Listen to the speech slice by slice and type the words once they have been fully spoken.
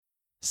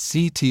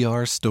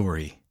CTR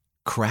Story,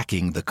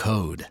 Cracking the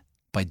Code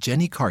by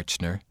Jenny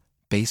Karchner,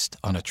 based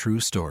on a true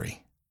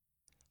story.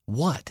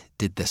 What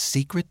did the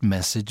secret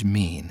message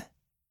mean?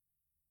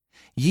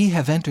 Ye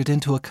have entered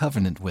into a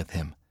covenant with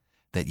him,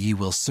 that ye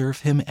will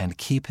serve him and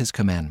keep his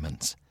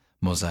commandments.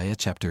 Mosiah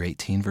chapter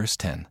 18, verse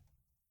 10.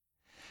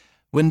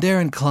 When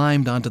Darren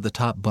climbed onto the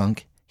top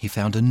bunk, he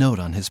found a note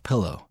on his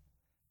pillow.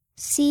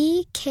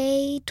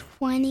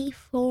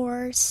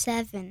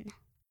 CK24-7.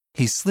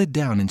 He slid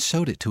down and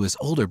showed it to his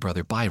older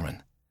brother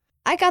Byron.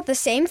 I got the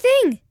same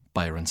thing,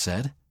 Byron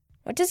said.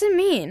 What does it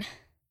mean?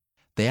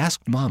 They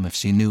asked Mom if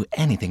she knew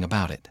anything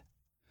about it.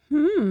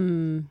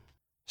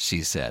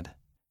 She said.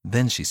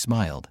 Then she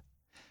smiled.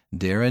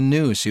 Darren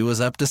knew she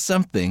was up to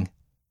something.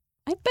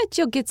 I bet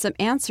you'll get some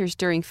answers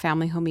during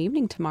family home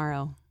evening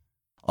tomorrow.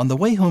 On the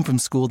way home from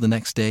school the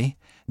next day,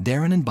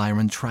 Darren and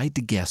Byron tried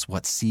to guess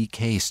what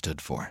CK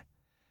stood for.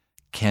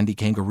 Candy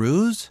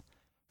kangaroos?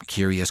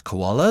 Curious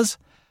koalas?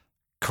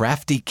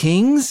 Crafty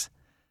kings?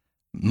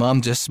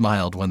 Mom just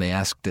smiled when they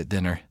asked at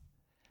dinner.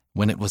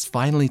 When it was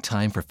finally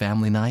time for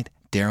family night,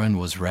 Darren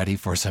was ready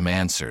for some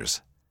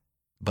answers.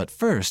 But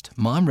first,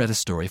 Mom read a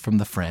story from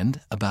the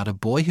friend about a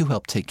boy who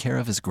helped take care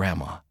of his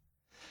grandma.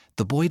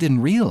 The boy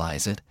didn't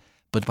realize it,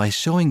 but by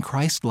showing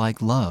Christ-like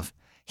love,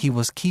 he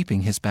was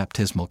keeping his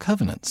baptismal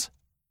covenants.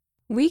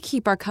 We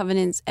keep our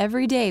covenants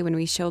every day when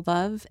we show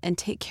love and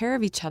take care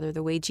of each other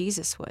the way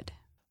Jesus would.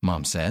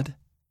 Mom said.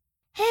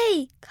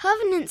 Hey,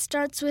 covenant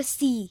starts with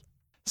C.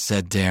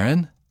 Said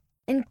Darren.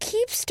 And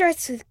keep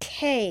starts with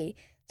K,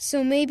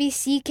 so maybe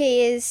CK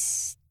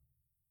is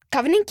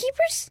covenant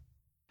keepers?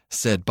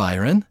 Said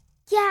Byron.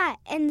 Yeah,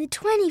 and the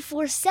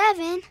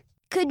 24-7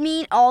 could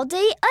mean all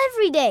day,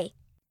 every day.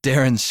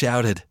 Darren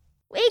shouted.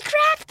 We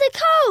cracked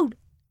the code!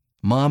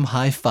 Mom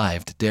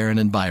high-fived Darren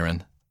and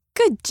Byron.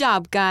 Good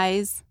job,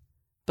 guys.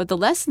 But the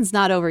lesson's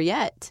not over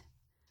yet.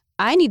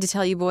 I need to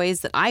tell you boys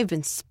that I've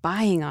been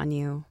spying on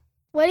you.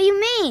 What do you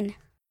mean?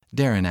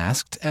 Darren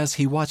asked as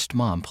he watched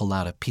Mom pull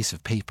out a piece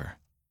of paper.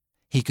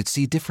 He could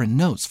see different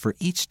notes for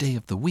each day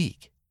of the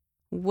week.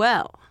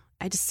 Well,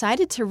 I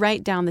decided to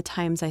write down the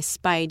times I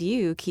spied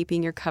you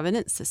keeping your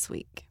covenants this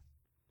week.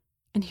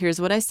 And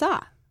here's what I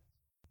saw.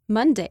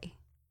 Monday.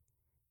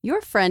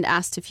 Your friend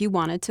asked if you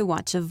wanted to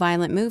watch a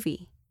violent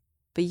movie,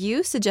 but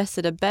you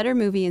suggested a better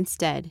movie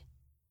instead.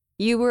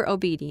 You were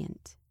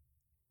obedient.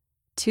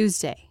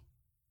 Tuesday.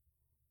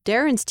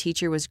 Darren's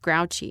teacher was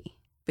grouchy,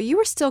 but you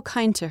were still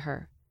kind to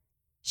her.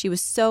 She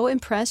was so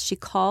impressed she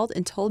called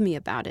and told me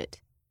about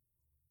it.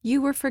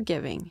 You were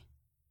forgiving.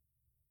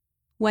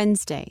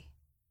 Wednesday.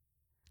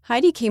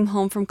 Heidi came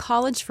home from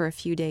college for a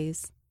few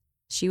days.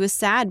 She was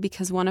sad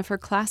because one of her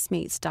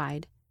classmates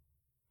died.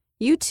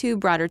 You two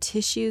brought her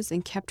tissues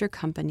and kept her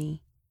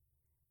company.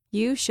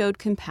 You showed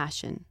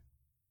compassion.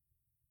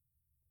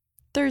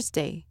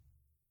 Thursday.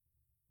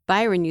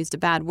 Byron used a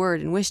bad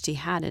word and wished he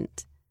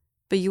hadn't,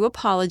 but you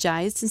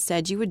apologized and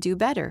said you would do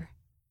better.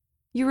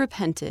 You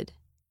repented.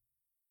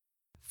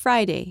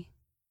 Friday.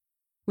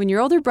 When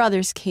your older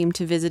brothers came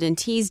to visit and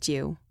teased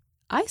you,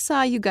 I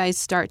saw you guys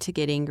start to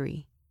get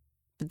angry.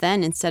 But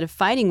then, instead of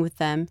fighting with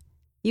them,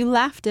 you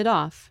laughed it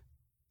off.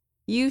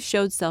 You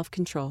showed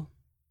self-control.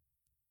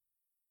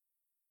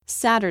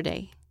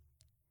 Saturday.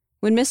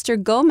 When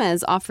Mr.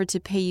 Gomez offered to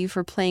pay you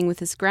for playing with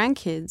his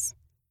grandkids,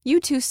 you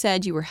two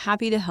said you were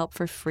happy to help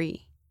for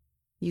free.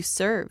 You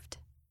served.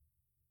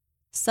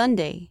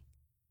 Sunday.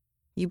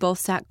 You both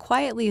sat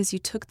quietly as you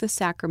took the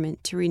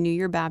sacrament to renew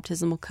your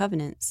baptismal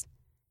covenants.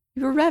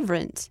 You were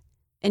reverent,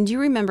 and you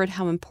remembered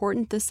how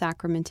important the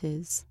sacrament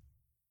is.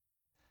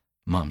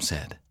 Mom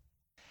said.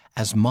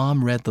 As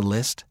Mom read the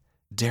list,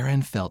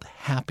 Darren felt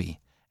happy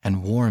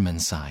and warm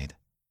inside.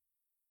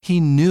 He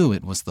knew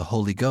it was the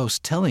Holy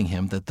Ghost telling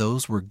him that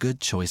those were good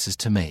choices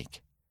to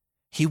make.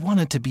 He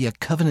wanted to be a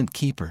covenant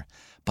keeper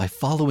by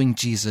following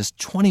Jesus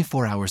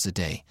 24 hours a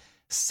day,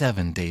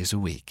 7 days a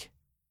week.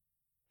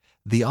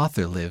 The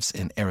author lives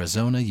in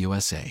Arizona,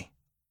 USA.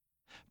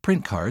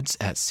 Print cards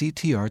at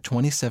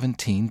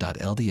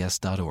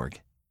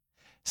ctr2017.lds.org.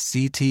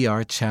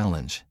 CTR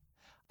Challenge.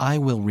 I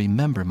will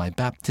remember my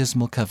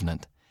baptismal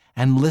covenant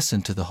and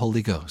listen to the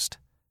Holy Ghost.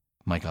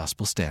 My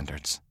Gospel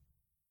Standards.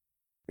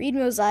 Read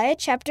Mosiah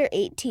chapter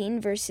 18,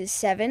 verses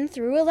 7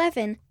 through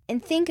 11,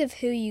 and think of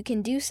who you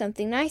can do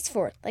something nice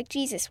for, like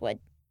Jesus would.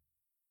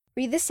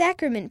 Read the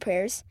sacrament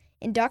prayers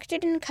in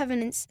Doctrine and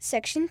Covenants,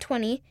 section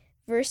 20,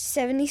 verse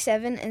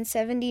 77 and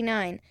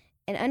 79,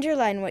 and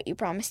underline what you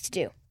promised to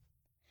do.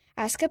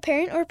 Ask a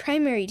parent or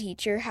primary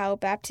teacher how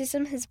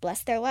baptism has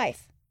blessed their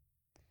life.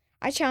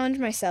 I challenge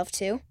myself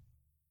to.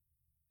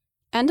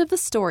 End of the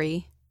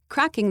story,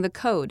 Cracking the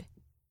Code,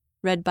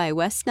 read by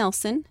Wes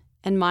Nelson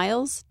and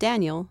Miles,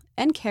 Daniel,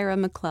 and Kara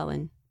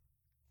McClellan.